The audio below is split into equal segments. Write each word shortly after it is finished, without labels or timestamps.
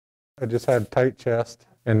I just had tight chest,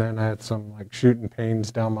 and then I had some like shooting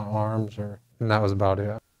pains down my arms, and that was about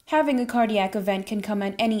it. Having a cardiac event can come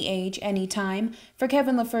at any age, any time. For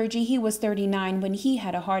Kevin LaFergie, he was 39 when he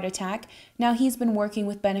had a heart attack. Now he's been working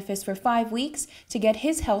with Benefis for 5 weeks to get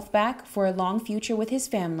his health back for a long future with his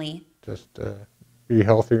family. Just be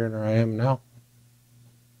healthier than I am now.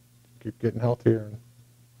 Keep getting healthier and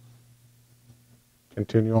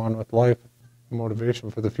continue on with life. Motivation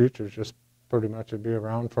for the future is just pretty much to be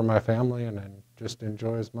around for my family and then just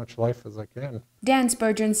enjoy as much life as I can. Dan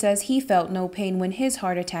Spurgeon says he felt no pain when his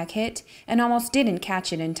heart attack hit and almost didn't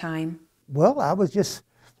catch it in time. Well, I was just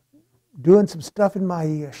doing some stuff in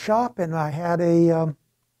my shop, and I had a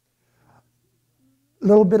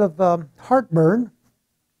little bit of heartburn,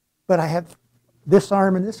 but I had this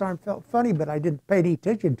arm and this arm felt funny, but I didn't pay any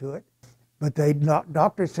attention to it. But the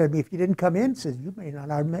doctor said to me, if you didn't come in, says you may not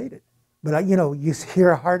have made it. But you know, you hear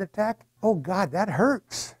a heart attack, oh God, that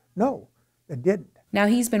hurts. No, it didn't. Now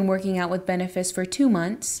he's been working out with Benefis for 2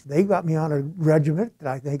 months. They got me on a regimen that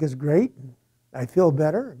I think is great. And I feel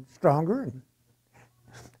better and stronger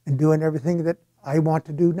and doing everything that I want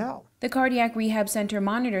to do now. The Cardiac Rehab Center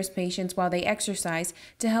monitors patients while they exercise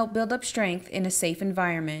to help build up strength in a safe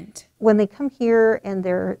environment. When they come here and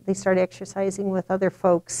they start exercising with other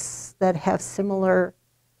folks that have similar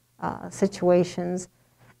situations,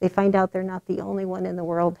 they find out they're not the only one in the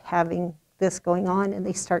world having this going on, and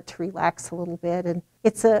they start to relax a little bit. And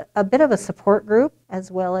it's a bit of a support group, as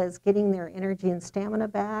well as getting their energy and stamina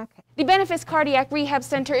back. The Benefis Cardiac Rehab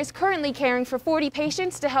Center is currently caring for 40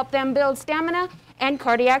 patients to help them build stamina and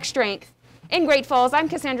cardiac strength. In Great Falls, I'm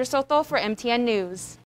Cassandra Soto for MTN News.